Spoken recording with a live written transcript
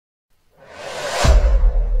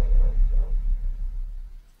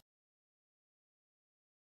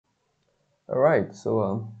Alright,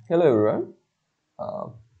 hello everyone. Uh,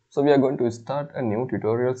 we are going to start a new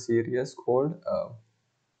tutorial series called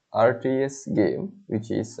RTS game,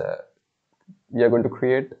 which is we are going to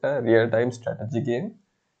create a real-time strategy game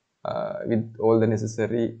with all the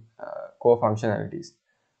necessary core functionalities.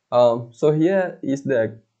 So here is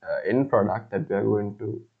the end product that we are going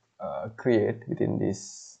to create within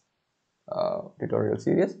this tutorial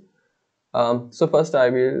series. So first I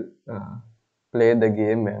will play the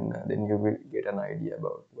game, and then you will get an idea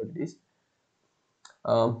about what it is.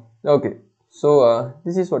 Okay, so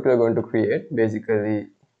this is what we are going to create. Basically,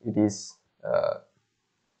 it is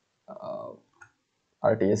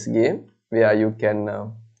RTS game where you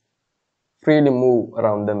can freely move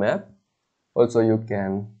around the map. Also, you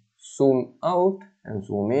can zoom out and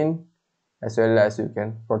zoom in, as well as you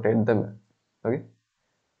can rotate the map. Okay,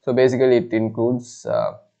 so basically it includes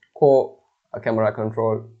core camera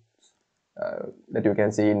control that you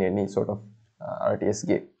can see in any sort of RTS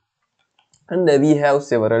game. And we have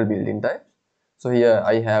several building types. So here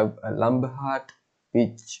I have a lumber hut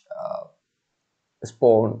which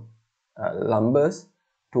spawn lumbers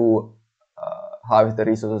to harvest the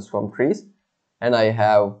resources from trees, and I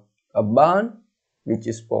have a barn which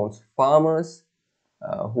spawns farmers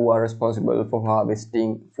who are responsible for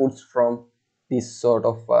harvesting foods from this sort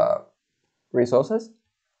of resources,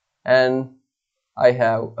 and I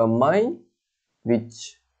have a mine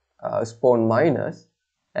which spawn miners,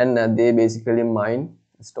 and they basically mine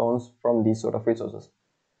stones from these sort of resources.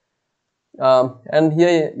 And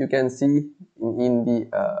here you can see in the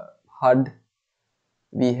HUD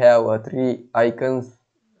we have three icons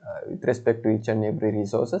with respect to each and every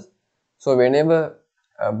resources. So whenever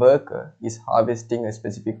a worker is harvesting a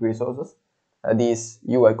specific resources, these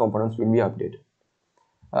UI components will be updated.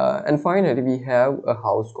 And finally we have a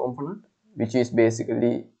house component, which is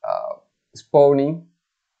basically spawning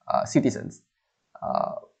citizens,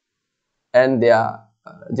 and they are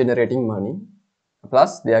generating money,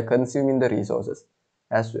 plus they are consuming the resources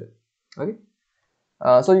as well. Okay,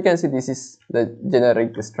 so you can see this is the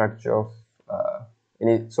generic structure of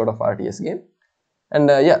any sort of RTS game. And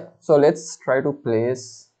yeah, so let's try to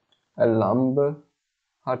place a lumber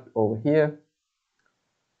hut over here.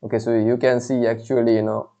 Okay, so you can see actually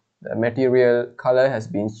the material color has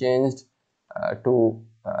been changed to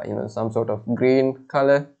some sort of green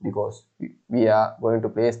color, because we are going to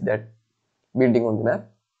place that building on the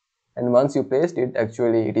map. And once you placed it,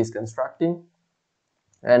 actually it is constructing,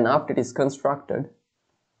 and after it is constructed,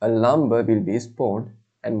 a lumber will be spawned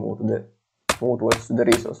and move towards the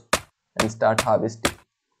resource and start harvesting.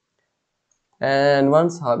 And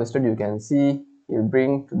once harvested, you can see it will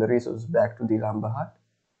bring the resource back to the lumber hut,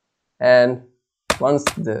 and once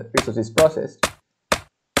the resource is processed,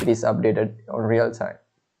 it is updated on real time.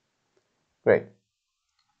 Great.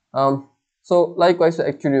 So likewise,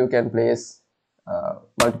 actually you can place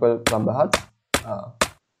multiple lumber huts.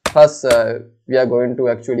 Plus we are going to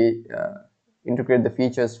actually integrate the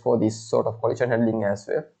features for this sort of collision handling as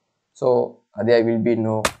well, so there will be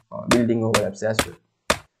no building overlaps as well.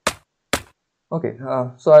 Okay,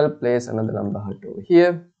 so I'll place another lumber hut over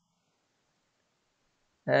here,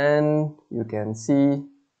 and you can see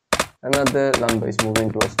another lumber is moving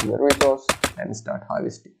towards the resource and start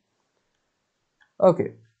harvesting.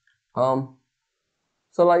 Okay, so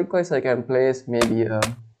likewise I can place maybe a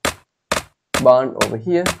barn over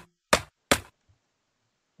here,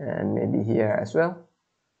 and maybe here as well.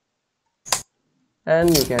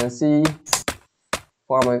 And you can see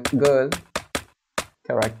farmer girl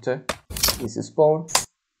character is spawned,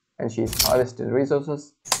 and she is harvested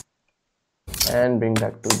resources and bring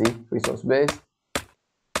back to the resource base,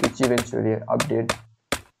 which eventually update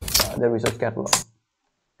the resource catalog.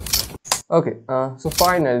 Okay, so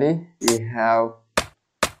finally we have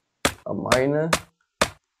a miner.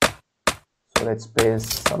 So let's place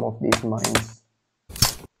some of these mines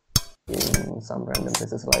in some random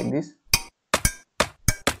places like this.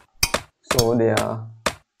 So they are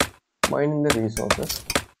mining the resources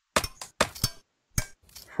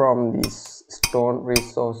from these stone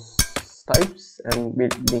resource types and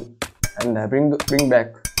bring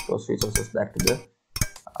back those resources back to the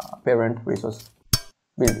parent resource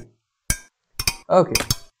building. Okay,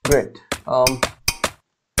 great.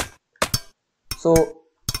 So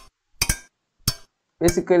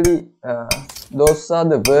basically those are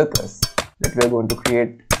the workers that we are going to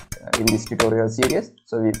create in this tutorial series.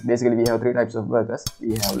 So we have three types of workers.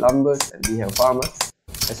 We have lumbers, and we have farmers,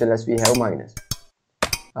 as well as we have miners.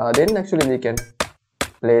 Then actually we can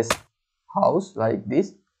place house like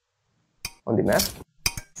this on the map.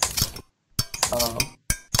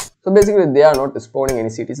 So basically they are not spawning any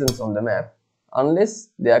citizens on the map, unless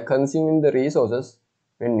they are consuming the resources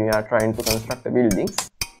when we are trying to construct a building,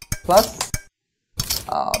 plus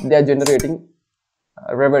they are generating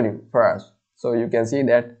revenue for us. So you can see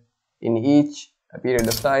that in each period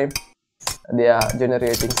of time they are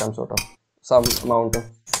generating some amount of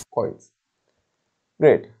coins.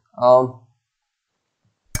 Great.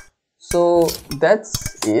 So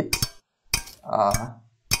that's it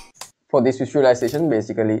for this visualization.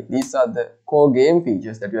 Basically, these are the core game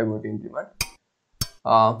features that we are going to implement.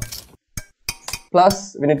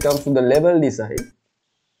 Plus, when it comes to the level design,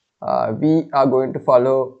 we are going to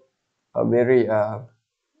follow a very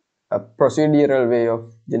a procedural way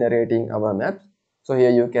of generating our maps. So here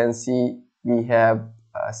you can see we have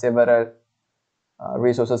several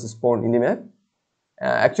resources spawned in the map.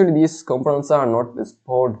 Actually, these components are not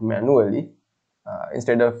spawned manually.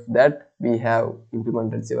 Instead of that, we have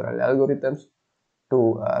implemented several algorithms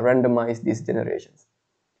to randomize these generations.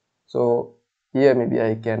 So here maybe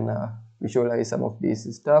I can visualize some of this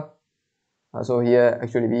stuff. So here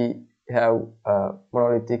actually we have a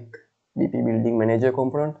monolithic BP building manager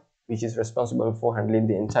component, which is responsible for handling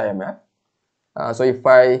the entire map. So if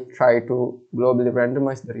I try to globally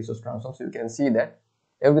randomize the resource transforms, you can see that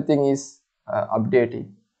everything is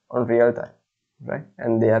updating on real time, right?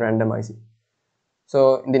 And they are randomizing.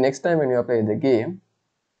 So in the next time when you play the game,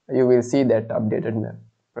 you will see that updated map,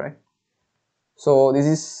 right? So this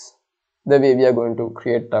is the way we are going to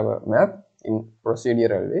create our map in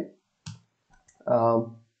procedural way.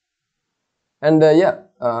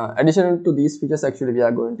 Additional to these features, actually we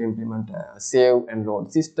are going to implement a save and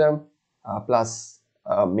load system, plus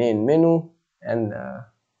a main menu, and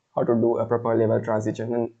how to do a proper level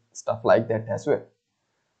transition and stuff like that as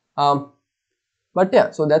well. But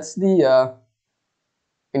yeah, so that's the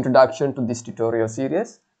introduction to this tutorial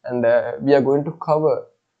series, and we are going to cover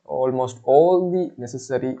almost all the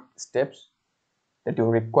necessary steps that you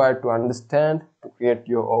require to understand to create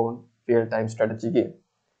your own real-time strategy game.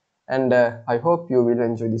 And I hope you will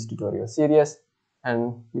enjoy this tutorial series,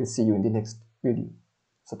 and we'll see you in the next video.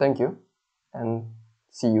 So thank you and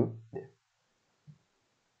see you there.